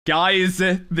Guys,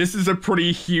 this is a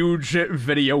pretty huge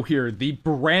video here. The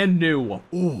brand new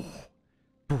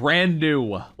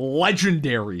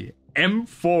legendary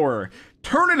M4.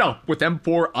 Turn it up with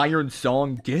M4 Iron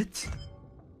Song. Get?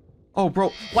 Oh,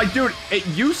 bro. Like, dude, it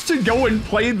used to go and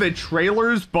play the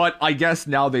trailers, but I guess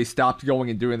now they stopped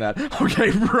going and doing that. Okay,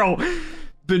 bro.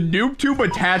 The noob tube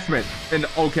attachment, and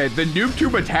okay, the noob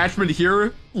tube attachment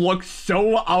here looks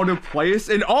so out of place,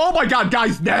 and oh my god,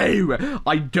 guys, no!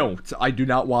 I do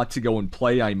not want to go and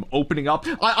play. I'm opening up.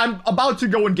 I'm about to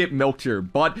go and get milked here,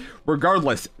 but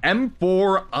regardless,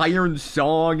 M4 Iron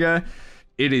Song,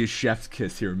 it is chef's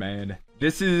kiss here, man.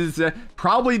 This is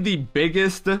probably the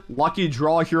biggest lucky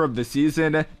draw here of the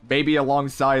season, maybe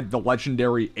alongside the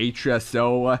legendary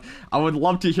HSO. I would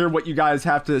love to hear what you guys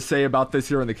have to say about this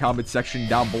here in the comment section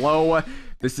down below.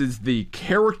 This is the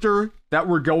character that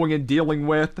we're going and dealing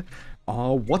with.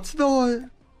 What's the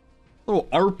little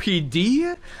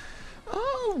RPD?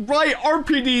 Oh, right,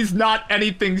 RPD's not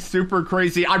anything super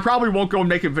crazy. I probably won't go and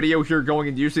make a video here going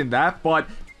and using that, but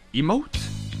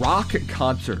emote rock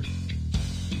concert.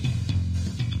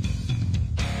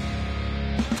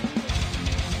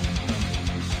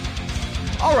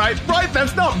 All right,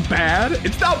 that's not bad.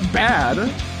 It's not bad.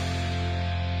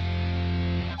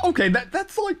 Okay,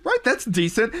 that's like, right, that's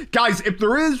decent. Guys, if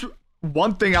there is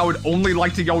one thing I would only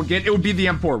like to go and get, it would be the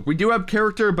M4. We do have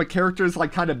character, but character is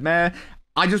like kind of meh.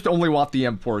 I just only want the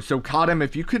M4. So, Kadem,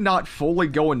 if you could not fully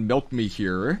go and milk me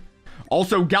here.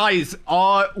 Also, guys,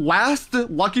 last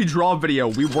lucky draw video,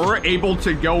 we were able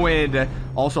to go in.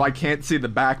 Also, I can't see the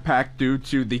backpack due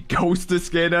to the ghost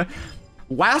skin.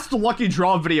 Last lucky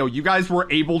draw video, you guys were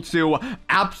able to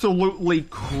absolutely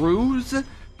cruise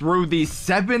through the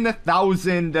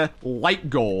 7,000 light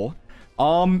goal.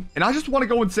 And I just want to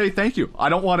go and say thank you. I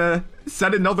don't want to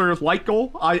set another light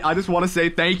goal. I just want to say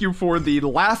thank you for the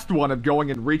last one of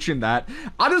going and reaching that.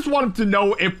 I just wanted to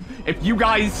know if you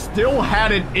guys still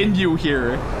had it in you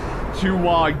here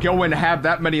to go and have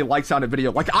that many likes on a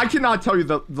video. Like, I cannot tell you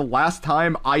the last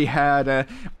time I had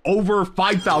over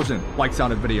 5,000 likes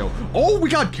on a video. Oh, we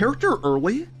got character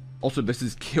early. Also, this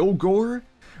is Kilgore.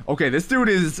 Okay, this dude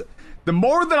is... The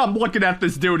more that I'm looking at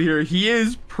this dude here, he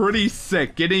is pretty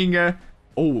sick. Getting...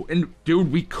 oh, and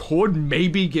dude, we could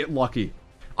maybe get lucky.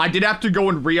 I did have to go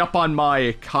and re-up on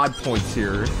my COD points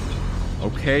here.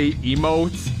 Okay,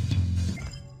 emotes.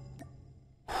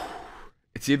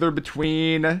 It's either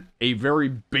between a very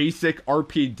basic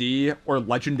RPD or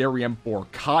legendary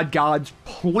M4. COD gods,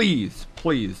 please,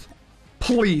 please,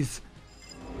 please.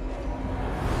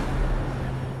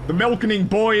 The milking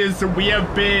boys, we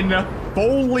have been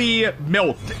fully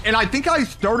milked. And I think I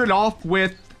started off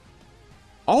with...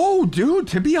 Oh, dude,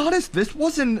 to be honest, this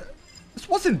wasn't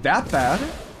that bad.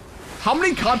 How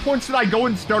many COD points did I go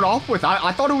and start off with?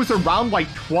 I thought it was around like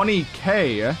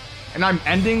 20k. And I'm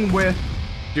ending with...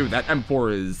 Dude, that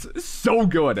M4 is so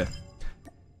good.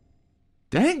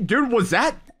 Dang, dude, was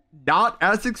that not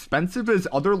as expensive as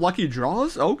other lucky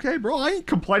draws? Okay, bro, I ain't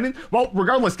complaining. Well,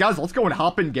 regardless, guys, let's go and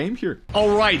hop in game here.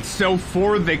 All right, so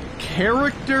for the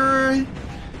character...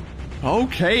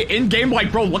 Okay, in game,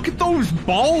 like, bro, look at those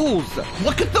balls.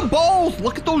 Look at the balls.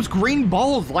 Look at those green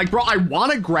balls. Like, bro, I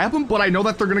want to grab them, but I know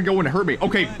that they're going to go and hurt me.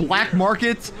 Okay, black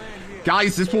markets.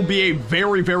 Guys, this will be a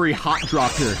very, very hot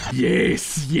drop here.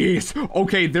 Yes, yes.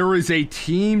 Okay, there is a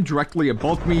team directly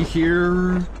above me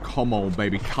here. Come on,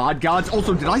 baby. COD gods.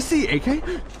 Also, did I see AK?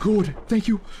 Good, thank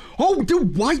you. Oh,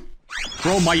 dude, why?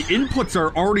 Bro, my inputs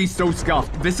are already so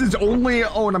scuffed. This is only...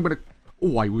 Oh, and I'm gonna...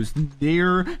 Oh, I was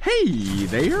near... Hey,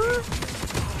 there?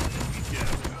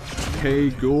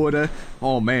 Okay, good.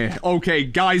 Oh, man. Okay,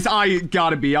 guys, I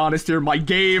gotta be honest here. My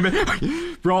game...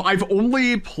 Bro, I've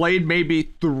only played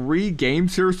maybe 3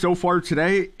 games here so far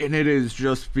today, and it is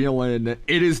just feeling... It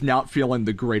is not feeling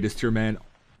the greatest here, man.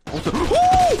 Also...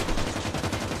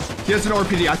 Oh! He has an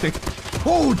RPD, I think.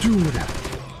 Oh, dude.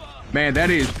 Man,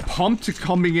 that is pumped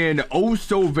coming in oh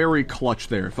so very clutch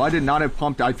there. If I did not have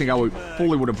pumped, I think I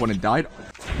fully would have won and died.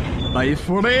 My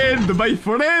friend, my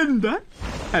friend.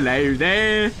 Hello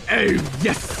there. Oh,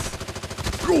 yes.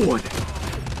 Good.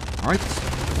 All right.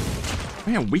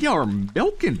 Man, we are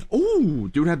milking. Oh,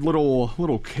 dude had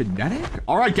little kinetic.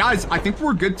 All right, guys, I think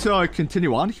we're good to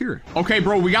continue on here. Okay,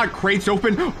 bro, we got crates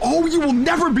open. Oh, you will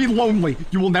never be lonely.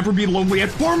 You will never be lonely at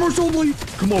Farmers Only.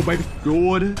 Come on, baby.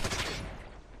 Good.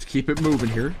 Let's keep it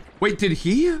moving here. Wait, did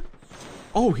he?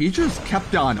 Oh, he just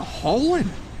kept on hauling.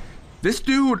 This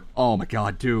dude, oh my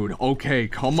god, dude. Okay,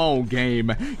 come on,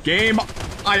 game. Game,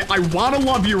 I want to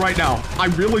love you right now. I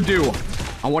really do.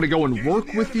 I want to go and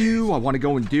work with you. I want to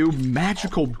go and do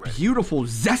magical, beautiful,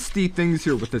 zesty things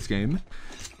here with this game.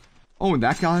 Oh, and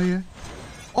that guy.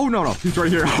 Oh, no, no. He's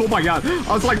right here. Oh, my God.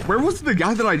 I was like, where was the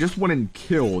guy that I just went and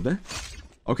killed?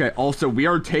 Okay, also, we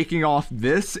are taking off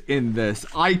this in this.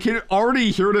 I can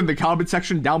already hear it in the comment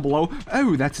section down below.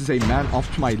 Oh, that is a man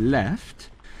off to my left.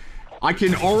 I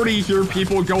can already hear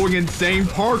people going and saying,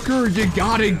 Parker, you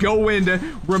gotta go and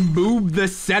remove the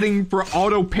setting for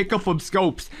auto pickup of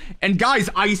scopes. And guys,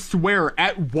 I swear,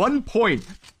 at one point,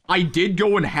 I did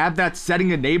go and have that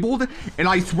setting enabled. And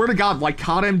I swear to God, like,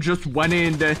 Kadem just went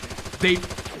in,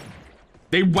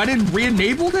 they went and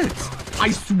re-enabled it. I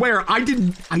swear, I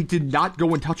did not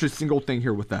go and touch a single thing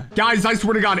here with that. Guys, I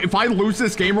swear to God, if I lose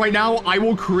this game right now, I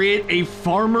will create a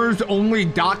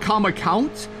farmersonly.com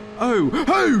account.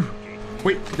 Oh.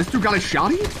 Wait, this dude got a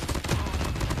shotty?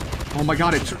 Oh my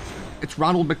God, it's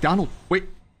Ronald McDonald. Wait.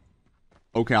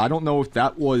 Okay, I don't know if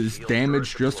that was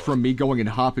damage just from me going and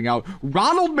hopping out.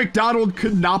 Ronald McDonald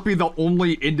could not be the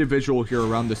only individual here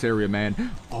around this area,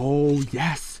 man. Oh,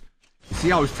 yes.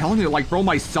 See, I was telling you, like, bro,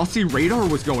 my sussy radar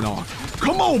was going off.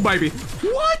 Come on, baby.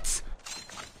 What?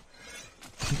 I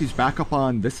think he's back up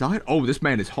on this side. Oh, this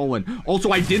man is hauling.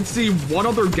 Also, I did see one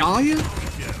other guy.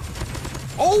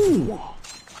 Oh.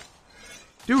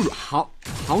 Dude, how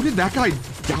did that guy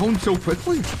down so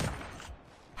quickly?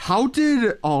 How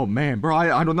did... Oh, man, bro,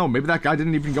 I don't know. Maybe that guy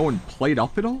didn't even go and plate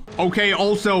up at all. Okay,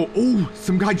 also... Oh,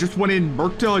 some guy just went in,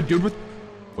 murked a dude with...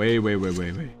 Wait.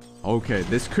 Okay,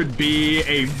 this could be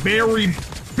a very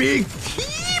big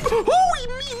team. Oh,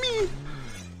 me.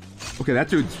 Okay, that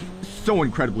dude's so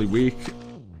incredibly weak.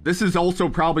 This is also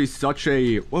probably such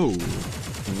a... Whoa.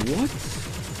 What?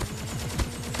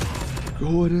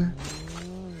 Good.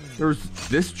 There's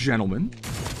this gentleman.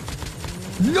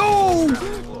 No!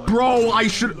 Bro, I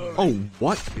should... Oh,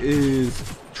 what is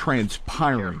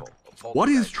transpiring? What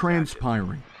is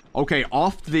transpiring? Okay,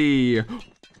 off the...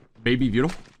 Baby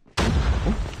beautiful.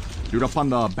 Oh, dude up on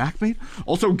the back main.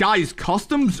 Also, guys,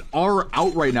 customs are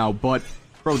out right now, but...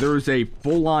 Bro, there is a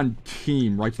full-on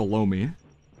team right below me.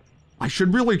 I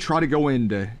should really try to go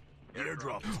into...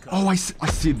 Oh, I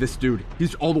see this dude.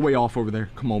 He's all the way off over there.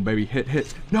 Come on, baby.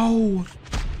 Hit. No!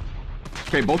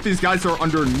 Okay, both these guys are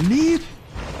underneath.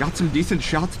 Got some decent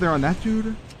shots there on that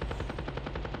dude.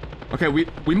 Okay,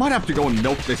 we might have to go and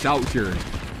milk this out here.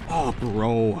 Oh,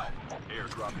 bro.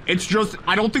 It's just,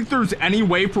 I don't think there's any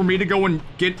way for me to go and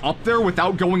get up there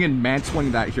without going and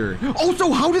mantling that here.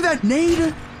 Also, how did that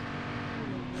nade?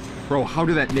 Bro, how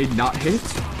did that nade not hit?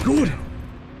 Good.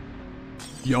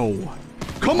 Yo.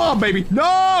 Come on, baby.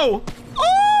 No!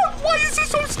 Oh, why is he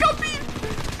so scuffy?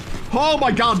 Oh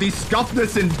my God, the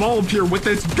scuffness involved here with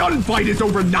this gunfight is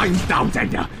over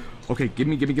 9,000. Okay, give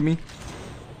me.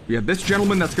 We have this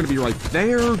gentleman that's gonna be right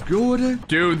there. Good.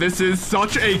 Dude, this is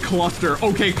such a cluster.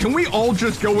 Okay, can we all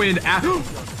just go in at...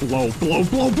 Blow.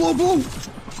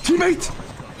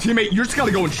 Teammate, you're just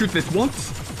gotta go and shoot this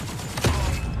once.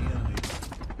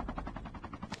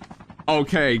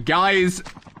 Okay, guys.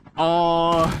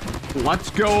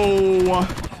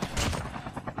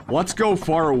 Let's go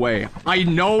far away. I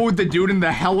know the dude in the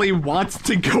heli wants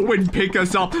to go and pick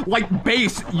us up. Like,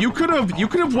 base, you could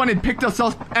have went and picked us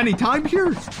up anytime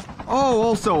here. Oh,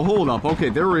 also, hold up. Okay,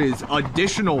 there is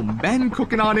additional men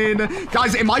cooking on in.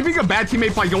 Guys, am I being a bad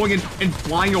teammate by going in and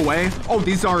flying away? Oh,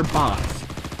 these are bots.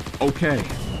 Okay.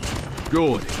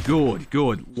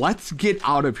 Good. Let's get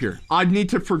out of here. I need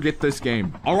to forget this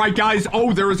game. All right, guys.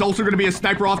 Oh, there is also going to be a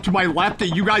sniper off to my left.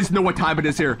 You guys know what time it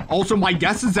is here. Also, my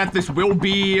guess is that this will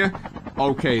be...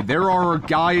 Okay, there are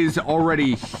guys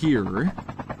already here.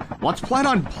 Let's plan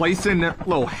on placing a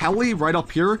little heli right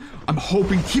up here. I'm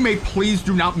hoping, teammate, please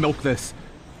do not milk this.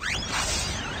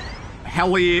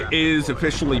 Heli is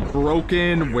officially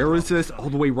broken. Where is this? All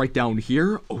the way right down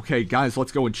here. Okay, guys,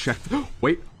 let's go and check.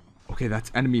 Wait. Okay,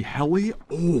 that's enemy heli.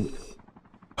 Oh.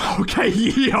 Okay,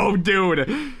 yo,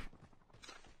 dude.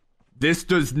 This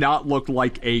does not look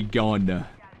like a gun.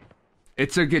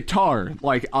 It's a guitar.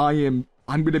 Like, I'm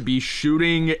gonna be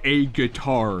shooting a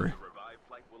guitar.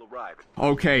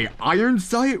 Okay, iron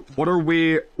sight. What are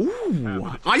we?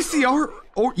 Ooh, ICR.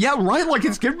 Oh, yeah, right. Like,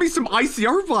 it's giving me some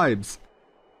ICR vibes.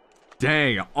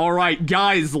 Dang. All right,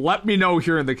 guys, let me know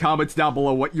here in the comments down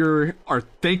below what you are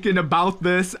thinking about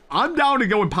this. I'm down to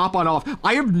go and pop on off.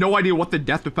 I have no idea what the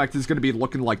death effect is going to be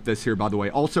looking like this here, by the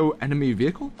way. Also, enemy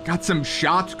vehicle. Got some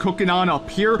shots cooking on up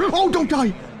here. Oh, don't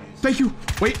die. Thank you.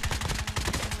 Wait.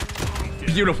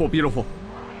 Beautiful.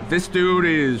 This dude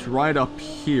is right up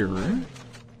here.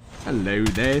 Hello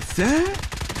there, sir.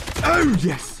 Oh,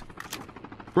 yes.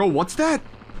 Bro, what's that?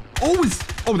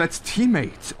 Oh, that's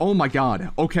teammates. Oh my God.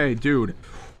 Okay, dude.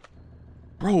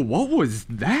 Bro, what was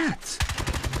that?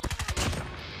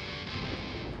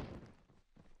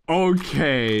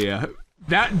 Okay.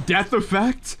 That death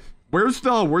effect? Where's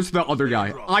the other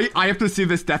guy? I have to see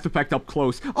this death effect up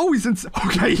close. Oh, he's in.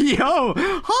 Okay, yo,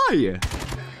 hi.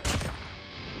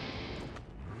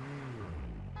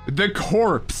 The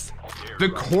corpse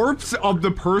of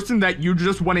the person that you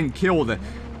just went and killed.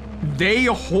 They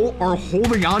are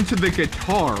holding on to the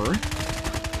guitar.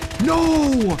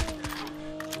 No.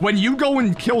 When you go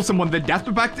and kill someone, the death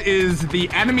effect is the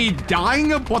enemy dying,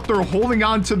 but they're holding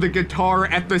on to the guitar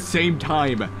at the same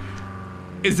time.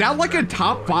 Is that like a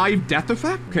top 5 death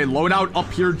effect? Okay, loadout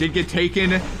up here did get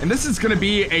taken, and this is gonna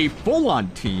be a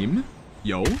full-on team.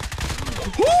 Yo.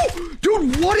 Oh,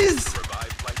 dude, what is...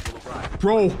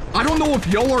 Bro, I don't know if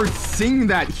y'all are seeing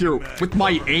that here with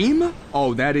my aim.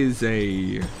 Oh, that is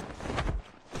a...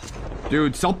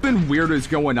 Dude, something weird is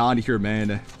going on here,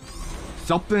 man.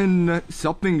 Something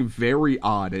very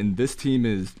odd, and this team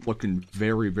is looking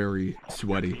very, very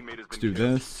sweaty. Let's do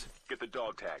this. Get the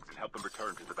dog tags and help them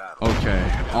return to the battle. Okay.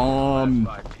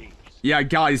 Yeah,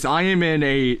 guys, I am in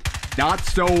a not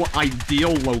so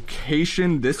ideal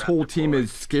location. This whole team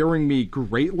is scaring me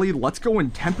greatly. Let's go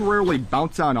and temporarily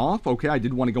bounce on off. Okay, I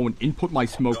did want to go and input my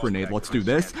smoke grenade. Let's do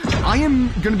this. I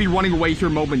am gonna be running away here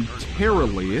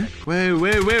momentarily. Wait.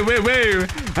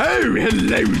 Oh,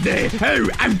 hello there. Oh,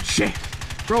 ouch.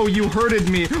 Bro, you hurted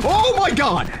me. Oh my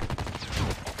god.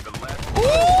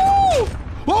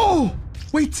 Oh,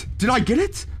 wait, did I get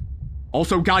it?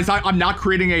 Also, guys, I'm not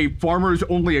creating a farmers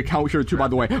only account here too, by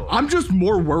the way. I'm just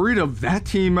more worried of that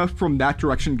team from that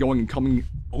direction going and coming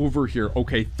over here.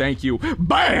 Okay, thank you.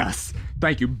 Bass!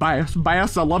 Thank you, Bass.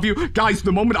 Bass, I love you. Guys,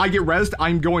 the moment I get rezzed,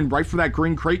 I'm going right for that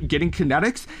green crate, getting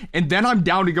kinetics, and then I'm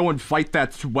down to go and fight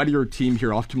that sweatier team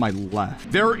here off to my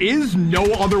left. There is no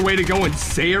other way to go and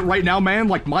say it right now, man.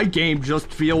 Like, my game just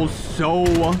feels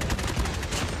so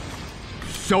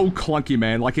clunky,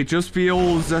 man. Like, it just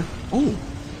feels... Oh.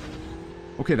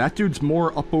 Okay, that dude's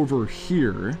more up over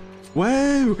here.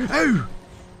 Whoa! Oh!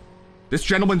 This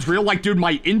gentleman's real. Like, dude,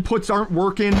 my inputs aren't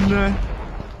working.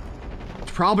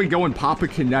 It's probably going Papa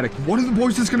Kinetic. One of the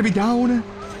boys is gonna be down.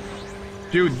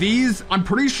 Dude, these... I'm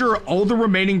pretty sure all the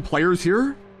remaining players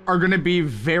here are gonna be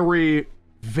very,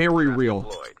 very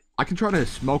real. I can try to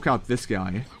smoke out this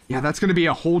guy. Yeah, that's gonna be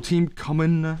a whole team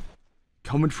coming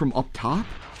from up top.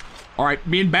 All right,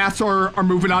 me and Bass are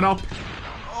moving on up.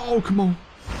 Oh, come on.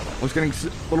 I was getting a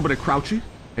little bit of crouchy.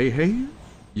 Hey.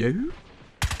 Yeah.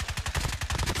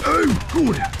 Oh,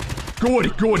 good.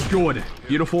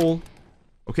 Beautiful.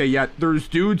 Okay, yeah, there's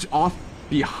dudes off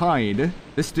behind.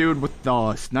 This dude with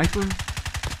the sniper.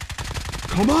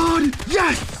 Come on.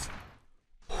 Yes.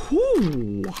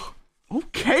 Whew.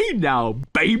 Okay now,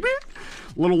 baby.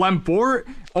 Little M4.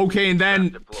 Okay, and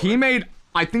then teammate...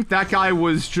 I think that guy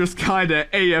was just kind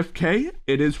of AFK.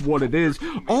 It is what it is.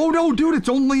 Oh, no, dude, it's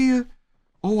only...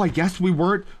 Oh, I guess we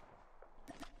weren't...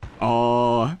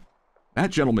 That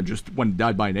gentleman just went and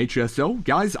died by an HSO.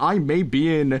 Guys, I may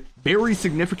be in very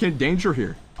significant danger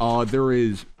here. There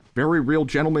is very real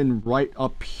gentleman right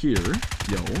up here.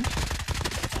 Yo.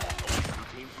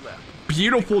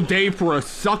 Beautiful day for a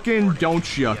sucking,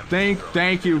 don't you think?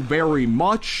 Thank you very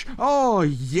much. Oh,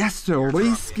 yes, sir,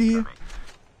 risky.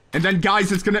 And then,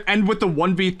 guys, it's going to end with the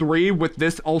 1v3 with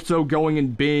this also going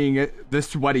and being the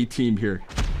sweaty team here.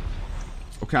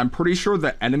 Okay, I'm pretty sure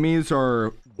the enemies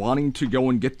are wanting to go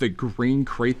and get the green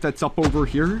crate that's up over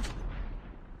here.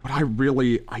 But I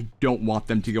don't want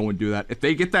them to go and do that. If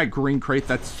they get that green crate,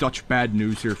 that's such bad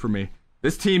news here for me.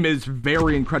 This team is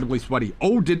very incredibly sweaty.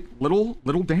 Oh, did little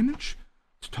damage?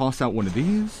 Let's toss out one of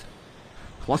these.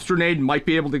 Cluster nade might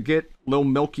be able to get little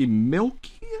milky. We'll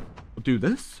do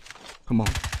this. Come on.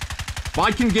 If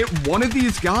I can get one of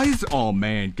these guys, oh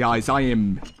man, guys, I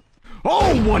am...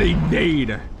 Oh, what a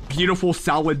nade. Beautiful,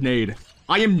 solid nade.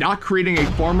 I am not creating a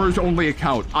farmers only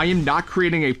account. I am not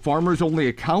creating a farmers only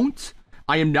account.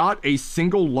 I am not a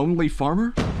single lonely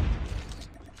farmer.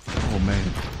 Oh man.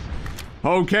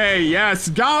 Okay, yes,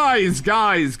 guys.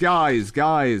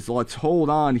 Let's hold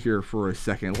on here for a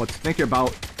second. Let's think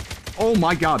about... Oh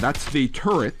my god, that's the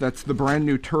turret. That's the brand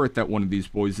new turret that one of these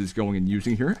boys is going and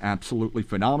using here. Absolutely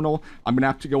phenomenal. I'm gonna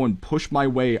have to go and push my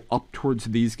way up towards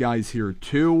these guys here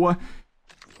too.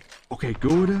 Okay,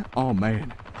 good. Oh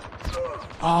man.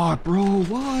 Oh, bro,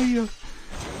 why?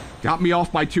 Got me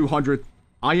off my 200.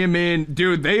 I am in...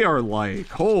 Dude, they are like...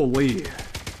 Holy...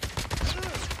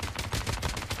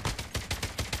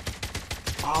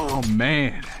 Oh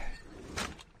man.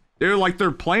 Dude, like,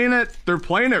 they're playing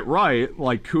it right.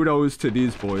 Like, kudos to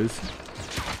these boys.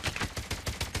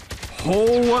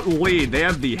 Holy, they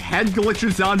have the head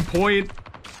glitches on point.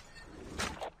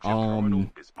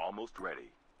 Is almost ready.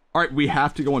 All right, we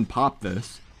have to go and pop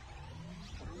this.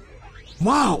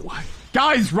 Wow.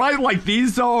 Guys, right? Like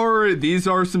these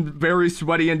are some very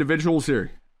sweaty individuals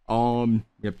here. You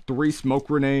have 3 smoke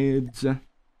grenades.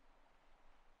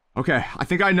 Okay, I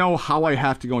think I know how I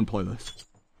have to go and play this.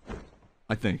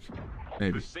 I think.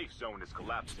 Maybe. The safe zone is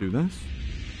collapsing. Do this.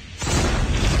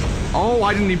 Oh,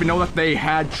 I didn't even know that they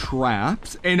had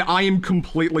traps. And I am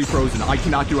completely frozen. I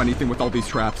cannot do anything with all these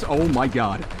traps. Oh my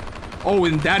god. Oh,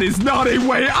 and that is not a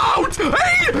way out!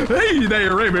 Hey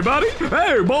there, everybody!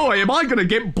 Hey, boy, am I gonna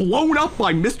get blown up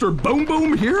by Mr. Boom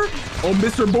Boom here? Oh,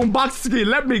 Mr. Boombotsky,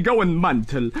 let me go and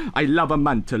mantle. I love a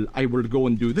mantle. I will go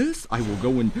and do this. I will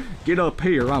go and get up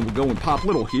here. I will go and pop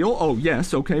little heal. Oh,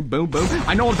 yes, okay, boom, boom.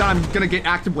 I know that I'm gonna get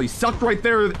actively sucked right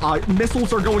there.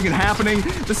 Missiles are going and happening.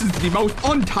 This is the most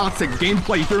untoxic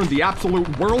gameplay here in the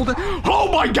absolute world. Oh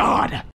my god!